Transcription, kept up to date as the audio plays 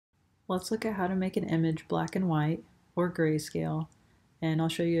Let's look at how to make an image black and white or grayscale, and I'll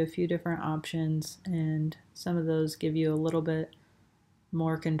show you a few different options, and some of those give you a little bit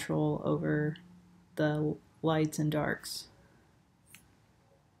more control over the lights and darks.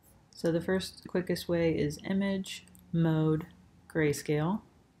 So the first quickest way is Image, Mode, Grayscale,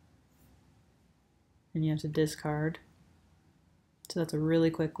 and you have to discard. So that's a really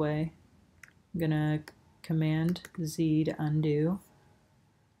quick way. I'm gonna Command Z to undo.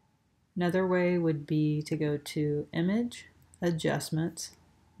 Another way would be to go to Image, Adjustments,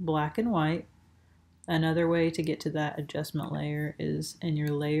 Black and White. Another way to get to that adjustment layer is in your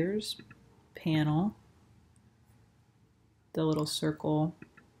Layers panel. The little circle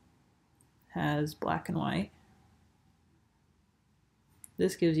has black and white.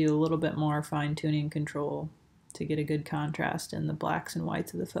 This gives you a little bit more fine-tuning control to get a good contrast in the blacks and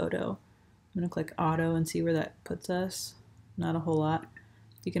whites of the photo. I'm going to click Auto and see where that puts us. Not a whole lot.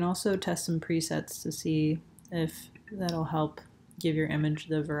 You can also test some presets to see if that'll help give your image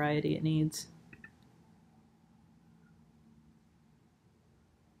the variety it needs.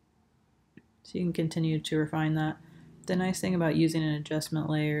 So you can continue to refine that. The nice thing about using an adjustment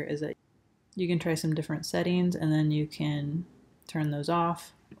layer is that you can try some different settings and then you can turn those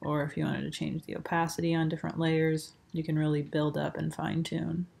off, or if you wanted to change the opacity on different layers, you can really build up and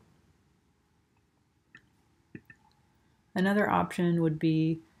fine-tune. Another option would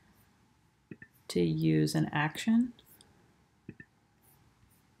be to use an action.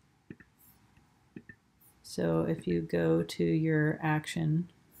 So if you go to your action,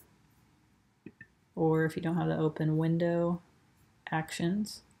 or if you don't have the open window,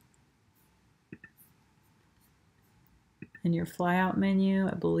 actions. In your flyout menu,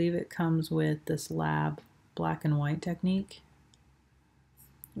 I believe it comes with this lab black and white technique,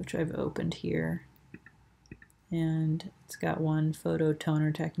 which I've opened here. And it's got one photo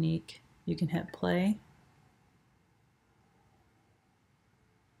toner technique. You can hit play.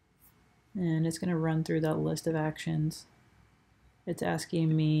 And it's going to run through that list of actions. It's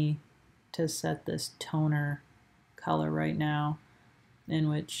asking me to set this toner color right now, in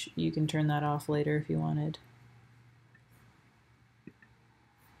which you can turn that off later if you wanted.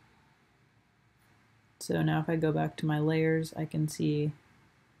 So now if I go back to my layers, I can see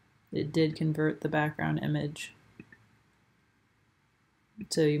it did convert the background image.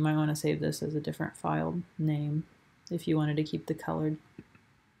 So you might want to save this as a different file name if you wanted to keep the color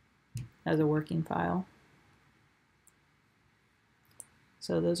as a working file.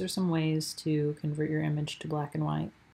 So those are some ways to convert your image to black and white.